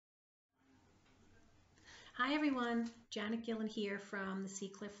Hi everyone, Janet Gillen here from the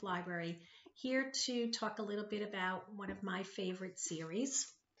Seacliff Library, here to talk a little bit about one of my favorite series,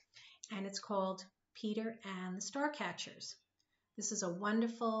 and it's called Peter and the Starcatchers. This is a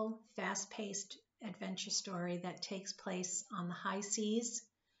wonderful, fast-paced adventure story that takes place on the high seas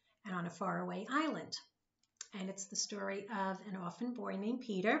and on a faraway island. And it's the story of an orphan boy named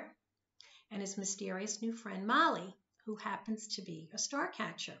Peter and his mysterious new friend Molly, who happens to be a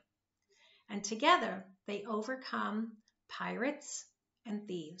starcatcher. And together they overcome pirates and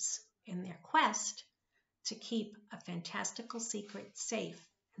thieves in their quest to keep a fantastical secret safe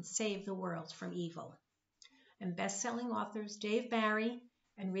and save the world from evil. And best-selling authors Dave Barry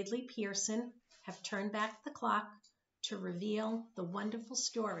and Ridley Pearson have turned back the clock to reveal the wonderful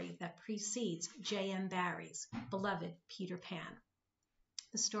story that precedes J.M. Barrie's beloved Peter Pan.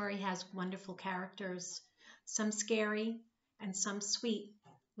 The story has wonderful characters, some scary and some sweet,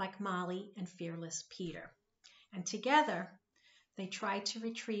 like Molly and fearless Peter. And together, they try to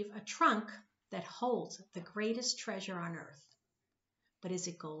retrieve a trunk that holds the greatest treasure on earth. But is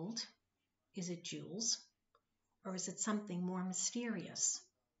it gold? Is it jewels? Or is it something more mysterious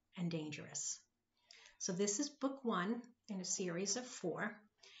and dangerous? So this is book 1 in a series of 4.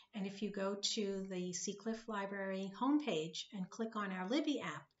 And if you go to the Seacliff Library homepage and click on our Libby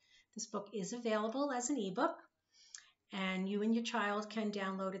app, this book is available as an ebook, and you and your child can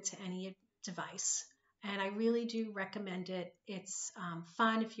download it to any device. And I really do recommend it. It's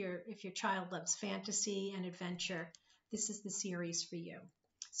fun if your child loves fantasy and adventure. This is the series for you.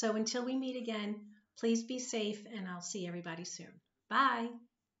 So until we meet again, please be safe, and I'll see everybody soon. Bye.